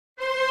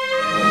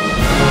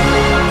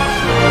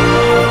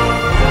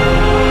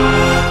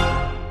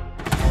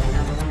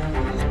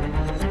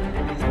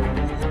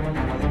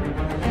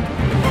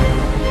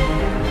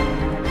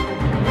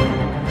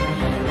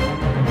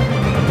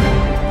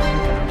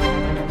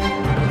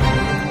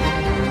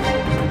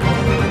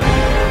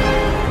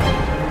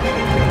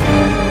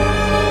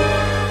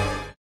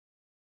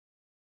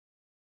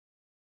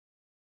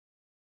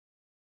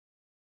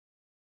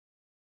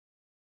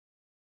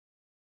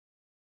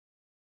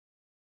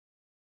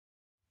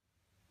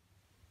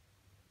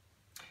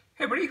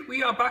Hey everybody,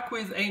 we are back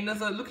with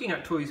another Looking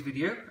at Toys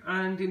video,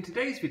 and in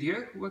today's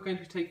video we're going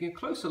to be taking a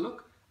closer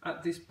look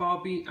at this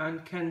Barbie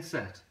and Ken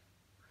set.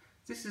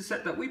 This is a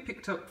set that we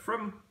picked up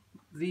from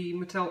the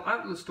Mattel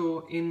outlet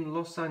store in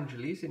Los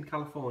Angeles in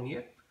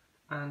California,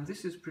 and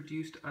this is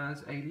produced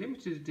as a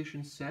limited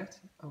edition set,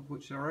 of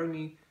which there are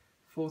only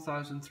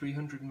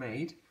 4,300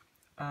 made,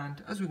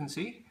 and as we can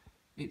see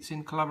it's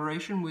in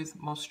collaboration with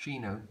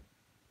Moschino.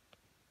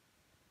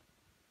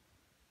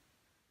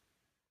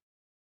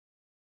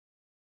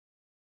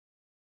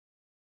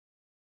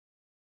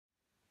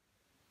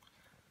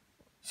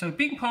 So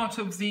being part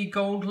of the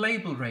gold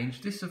label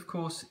range, this of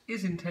course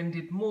is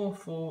intended more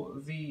for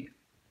the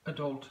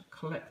adult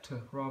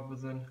collector rather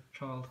than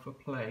child for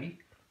play.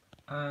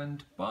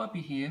 And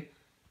Barbie here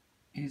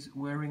is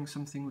wearing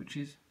something which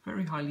is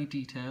very highly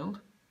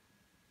detailed.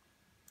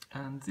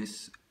 And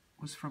this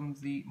was from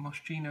the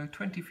Moschino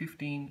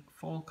 2015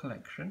 fall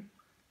collection.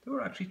 There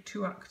were actually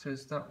two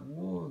actors that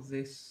wore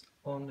this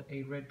on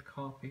a red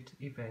carpet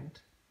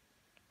event.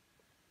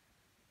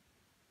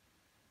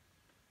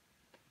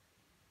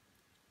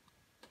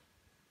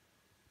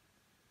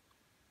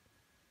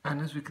 And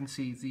as we can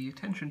see, the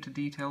attention to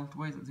detail, the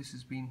way that this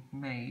has been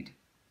made,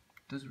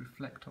 does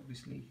reflect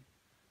obviously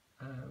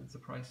the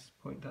price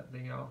point that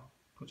they are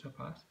put up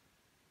at.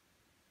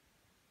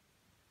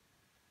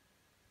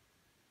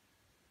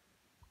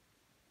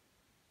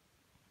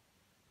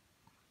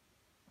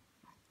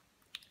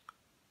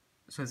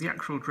 So the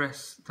actual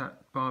dress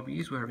that Barbie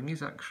is wearing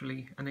is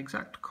actually an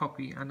exact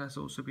copy and has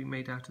also been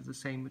made out of the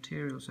same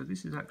material. So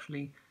this is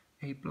actually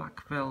a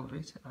black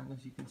velvet, and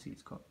as you can see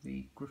it's got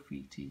the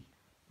graffiti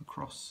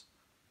across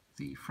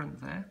the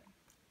front there,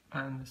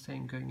 and the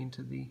same going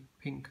into the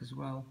pink as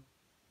well.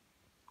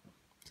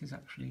 This is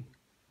actually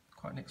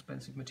quite an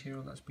expensive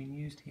material that's been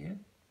used here,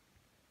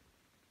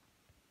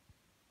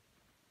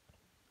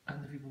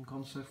 and they've even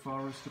gone so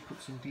far as to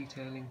put some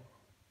detailing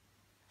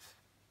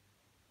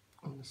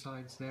on the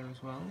sides there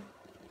as well.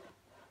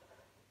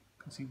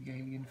 You can see the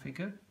alien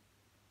figure.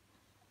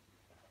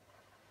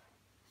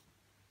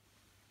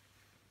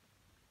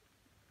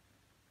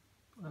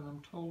 And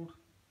I'm told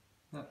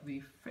that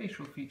the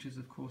facial features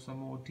of course are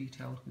more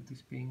detailed, with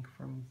this being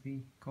from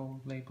the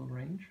gold label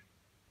range.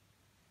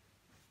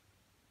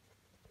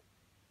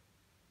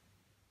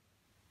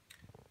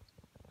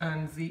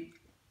 And the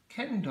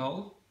Ken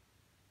doll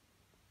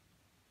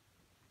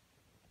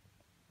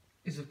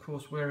is of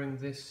course wearing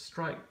this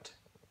striped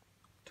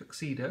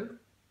tuxedo.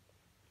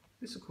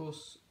 This of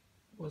course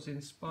was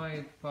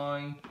inspired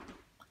by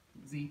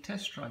the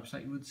test stripes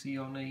that you would see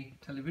on a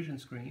television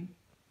screen.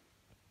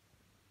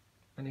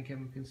 And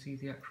again, we can see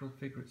the actual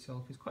figure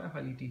itself is quite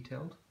highly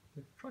detailed.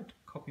 They've tried to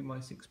copy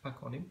my six-pack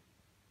on him.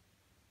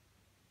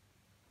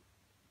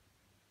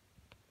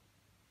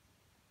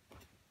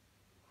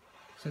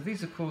 So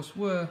these of course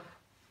were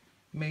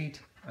made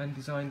and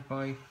designed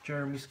by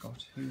Jeremy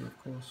Scott, who of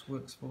course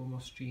works for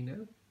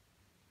Moschino.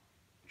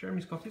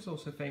 Jeremy Scott is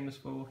also famous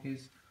for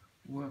his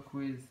work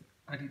with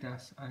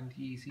Adidas and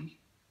Yeezy.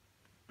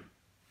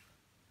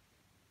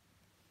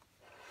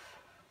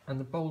 And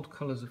the bold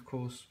colours of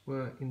course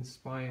were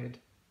inspired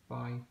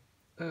by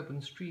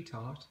urban street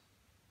art.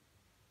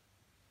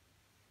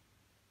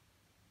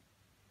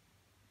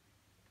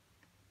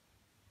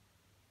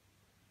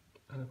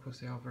 And of course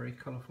they are very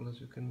colourful, as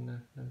you can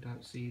no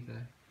doubt see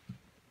there.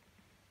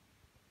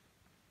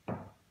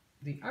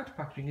 The outer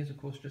packaging is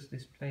of course just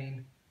this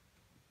plain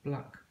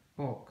black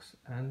box,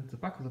 and the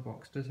back of the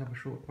box does have a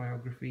short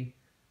biography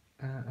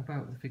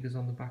about the figures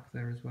on the back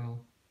there as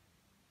well.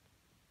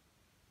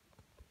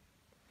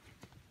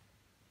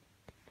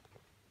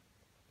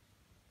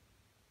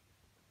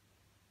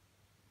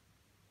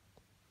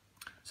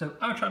 So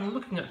our channel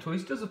Looking at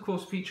Toys does of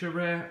course feature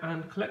rare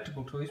and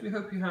collectible toys. We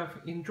hope you have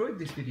enjoyed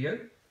this video.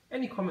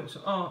 Any comments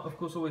are of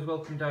course always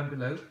welcome down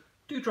below.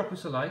 Do drop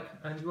us a like,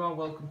 and you are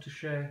welcome to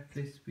share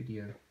this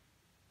video.